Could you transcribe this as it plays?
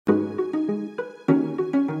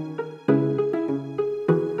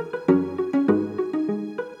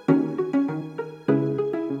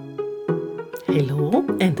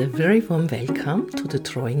very warm welcome to the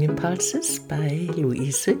Drawing Impulses by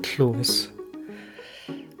Louise Kloos.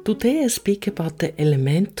 Today I speak about the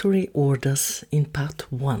elementary orders in part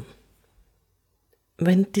 1.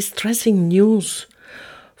 When distressing news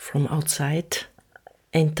from outside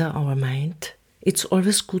enter our mind, it's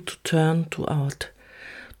always good to turn to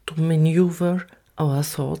maneuver our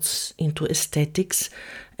thoughts into aesthetics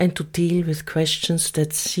and to deal with questions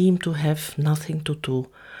that seem to have nothing to do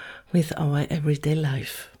with our everyday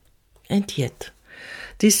life. And yet,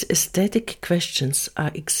 these aesthetic questions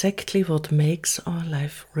are exactly what makes our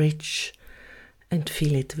life rich and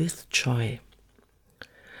fill it with joy.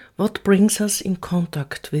 What brings us in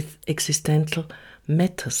contact with existential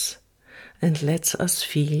matters and lets us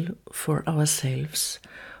feel for ourselves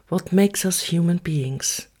what makes us human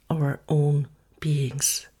beings, our own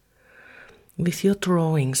beings. With your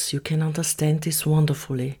drawings you can understand this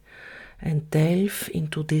wonderfully and delve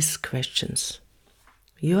into these questions.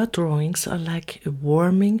 Your drawings are like a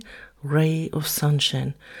warming ray of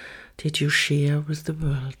sunshine that you share with the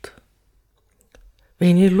world.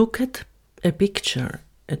 When you look at a picture,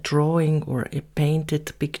 a drawing or a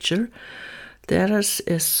painted picture, there is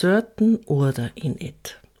a certain order in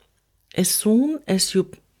it. As soon as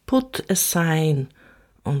you put a sign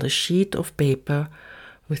on the sheet of paper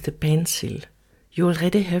with a pencil, you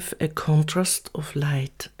already have a contrast of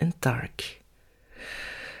light and dark.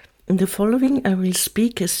 In the following I will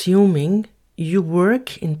speak assuming you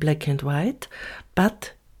work in black and white,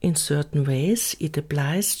 but in certain ways it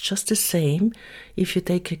applies just the same if you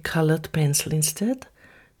take a colored pencil instead,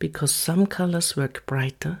 because some colors work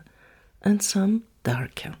brighter and some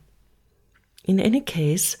darker. In any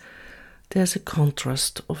case, there's a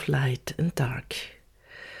contrast of light and dark.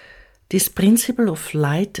 This principle of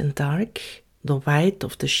light and dark, the white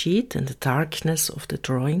of the sheet and the darkness of the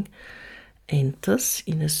drawing, enters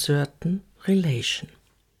in a certain relation.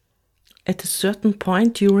 At a certain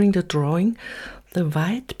point during the drawing, the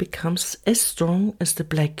white becomes as strong as the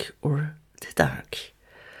black or the dark.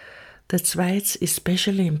 That's why it's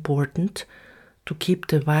especially important to keep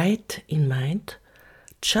the white in mind,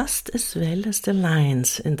 just as well as the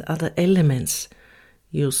lines and other elements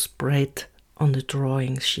you spread on the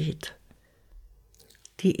drawing sheet.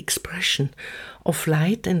 The expression of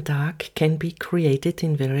light and dark can be created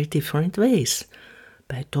in very different ways,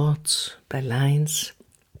 by dots, by lines,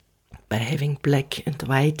 by having black and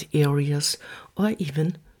white areas, or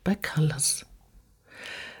even by colors.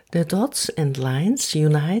 The dots and lines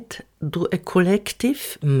unite to a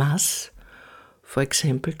collective mass, for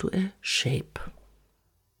example to a shape.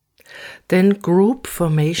 Then group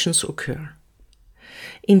formations occur.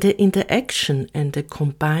 In the interaction and the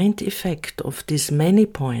combined effect of these many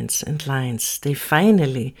points and lines, they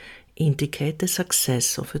finally indicate the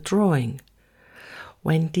success of a drawing.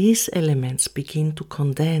 When these elements begin to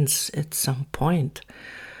condense at some point,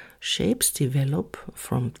 shapes develop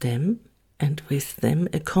from them and with them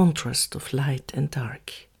a contrast of light and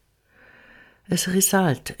dark. As a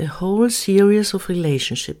result, a whole series of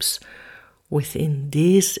relationships within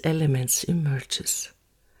these elements emerges.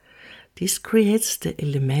 This creates the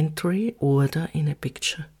elementary order in a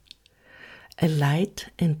picture, a light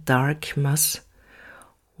and dark mass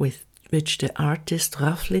with which the artist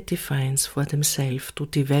roughly defines for themselves to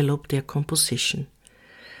develop their composition.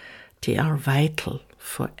 They are vital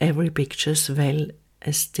for every picture as well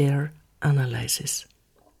as their analysis.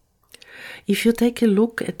 If you take a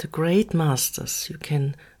look at the great masters, you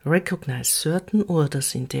can recognize certain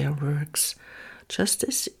orders in their works, just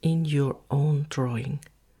as in your own drawing.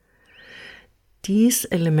 These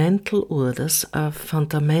elemental orders are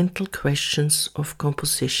fundamental questions of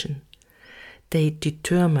composition. They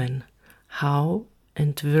determine how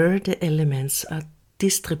and where the elements are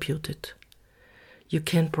distributed. You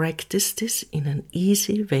can practice this in an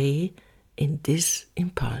easy way in this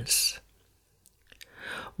impulse.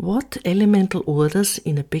 What elemental orders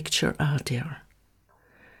in a picture are there?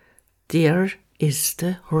 There is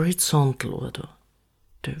the horizontal order,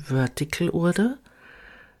 the vertical order,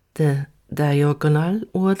 the diagonal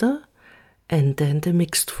order, and then the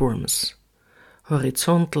mixed forms.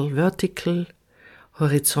 Horizontal, vertical,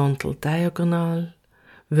 horizontal, diagonal,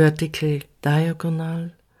 vertical,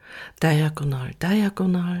 diagonal, diagonal,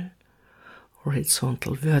 diagonal,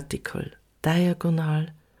 horizontal, vertical, diagonal,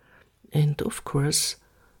 and of course,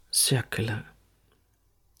 circular.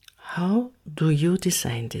 How do you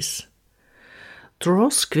design this? Draw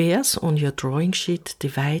squares on your drawing sheet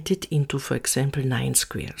divided into, for example, 9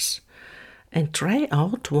 squares, and try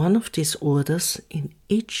out one of these orders in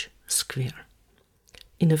each square.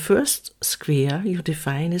 In the first square, you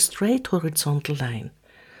define a straight horizontal line.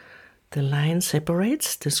 The line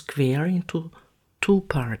separates the square into two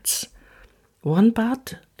parts. One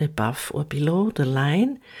part, above or below the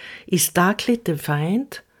line, is darkly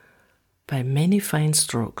defined by many fine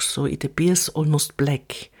strokes, so it appears almost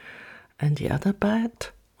black, and the other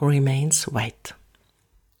part remains white.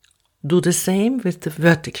 Do the same with the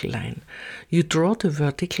vertical line. You draw the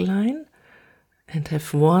vertical line and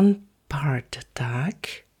have one part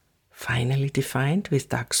dark, finely defined with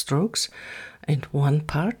dark strokes, and one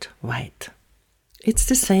part white. It's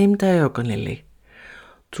the same diagonally.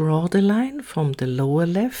 Draw the line from the lower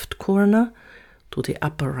left corner to the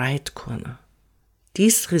upper right corner.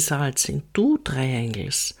 This results in two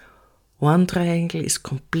triangles. One triangle is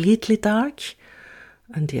completely dark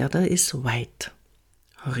and the other is white.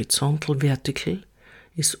 Horizontal, vertical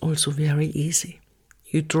is also very easy.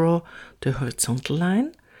 You draw the horizontal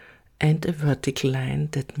line and a vertical line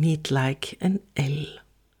that meet like an L.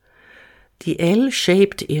 The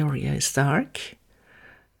L-shaped area is dark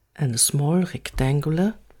and a small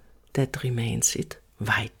rectangular that remains it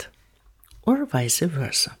white, or vice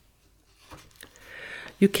versa.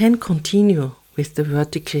 You can continue with the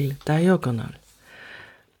vertical diagonal.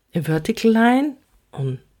 A vertical line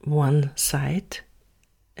on one side,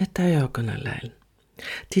 a diagonal line.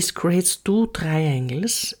 This creates two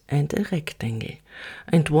triangles and a rectangle,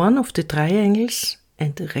 and one of the triangles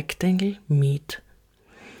and the rectangle meet.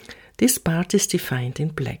 This part is defined in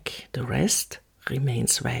black, the rest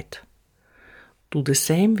remains white. Do the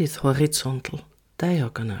same with horizontal,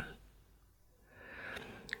 diagonal.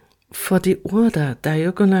 For the order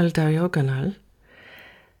diagonal, diagonal,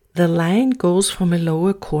 the line goes from a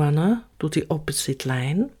lower corner to the opposite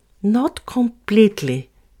line, not completely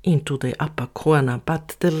into the upper corner,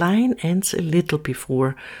 but the line ends a little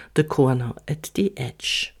before the corner at the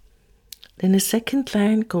edge. Then a second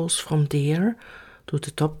line goes from there to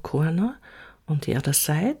the top corner on the other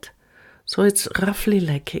side, so it's roughly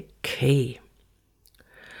like a K.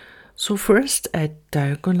 So first a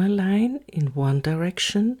diagonal line in one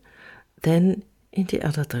direction, then in the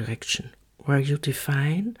other direction, where you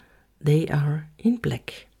define they are in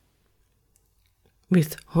black.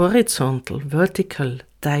 With horizontal, vertical,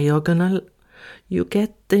 diagonal, you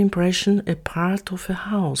get the impression a part of a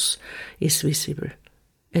house is visible.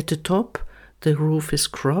 At the top, the roof is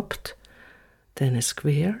cropped, then a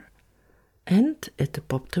square, and at the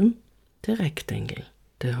bottom, the rectangle,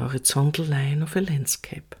 the horizontal line of a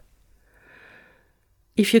landscape.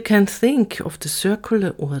 If you can think of the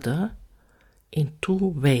circular order in two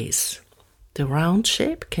ways, the round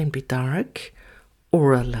shape can be dark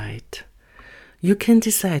or light. You can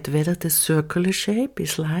decide whether the circular shape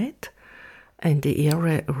is light and the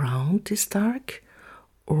area around is dark,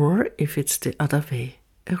 or if it's the other way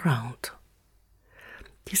around.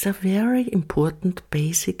 These are very important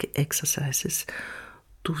basic exercises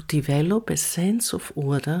to develop a sense of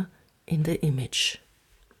order in the image.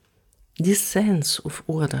 This sense of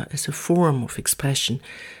order as a form of expression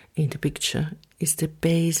in the picture is the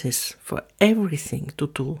basis for everything to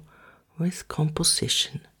do with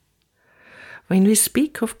composition. When we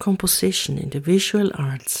speak of composition in the visual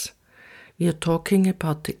arts, we are talking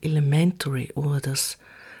about the elementary orders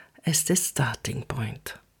as the starting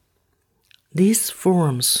point. These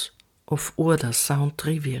forms of order sound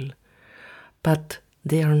trivial, but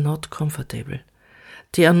they are not comfortable.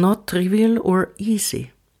 They are not trivial or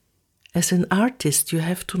easy. As an artist, you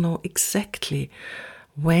have to know exactly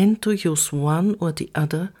when to use one or the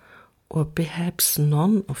other, or perhaps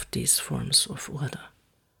none of these forms of order.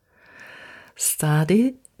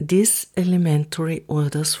 Study these elementary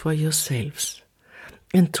orders for yourselves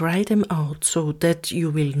and try them out so that you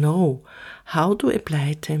will know how to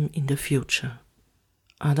apply them in the future.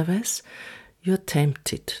 Otherwise, you are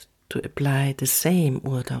tempted to apply the same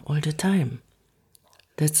order all the time.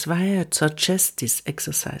 That's why I suggest this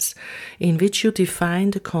exercise, in which you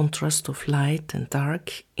define the contrast of light and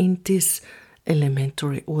dark in this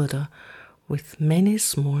elementary order with many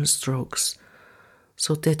small strokes,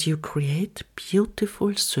 so that you create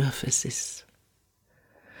beautiful surfaces.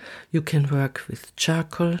 You can work with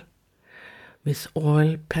charcoal, with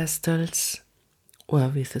oil pastels, or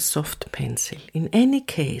with a soft pencil. In any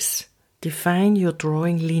case, define your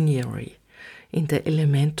drawing linearly in the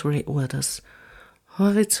elementary orders: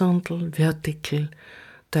 horizontal, vertical,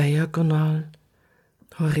 diagonal,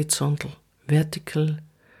 horizontal, vertical,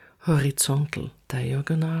 horizontal,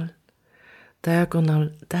 diagonal, diagonal,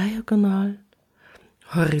 diagonal,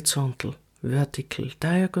 horizontal, vertical,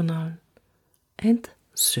 diagonal, and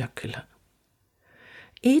circular.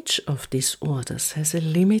 Each of these orders has a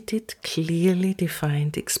limited, clearly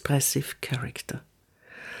defined expressive character.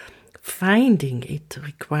 Finding it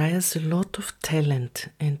requires a lot of talent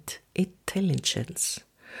and intelligence.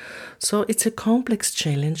 So it's a complex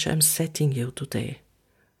challenge I'm setting you today,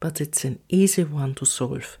 but it's an easy one to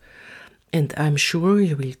solve, and I'm sure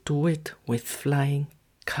you will do it with flying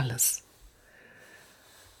colors.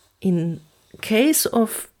 In case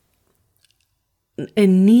of a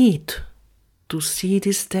need to see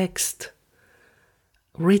this text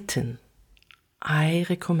written, I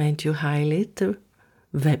recommend you highly the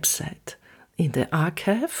website. In the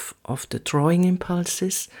archive of the Drawing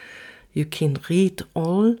Impulses, you can read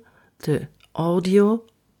all the audio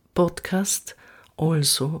podcast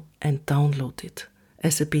also and download it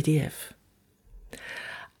as a PDF.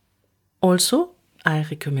 Also, I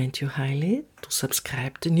recommend you highly to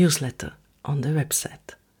subscribe to the newsletter on the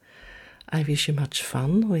website. I wish you much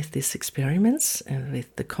fun with these experiments and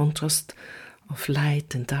with the contrast of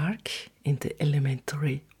light and dark in the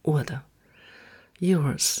elementary order.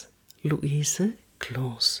 Yours, Louise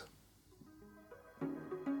Kloos.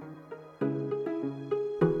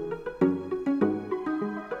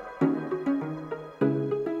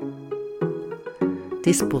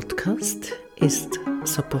 This podcast is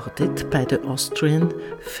supported by the Austrian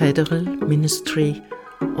Federal Ministry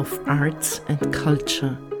of Arts and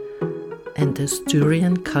Culture and the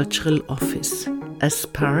Styrian Cultural Office as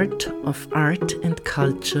part of Art and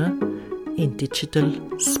Culture in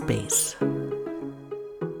Digital Space.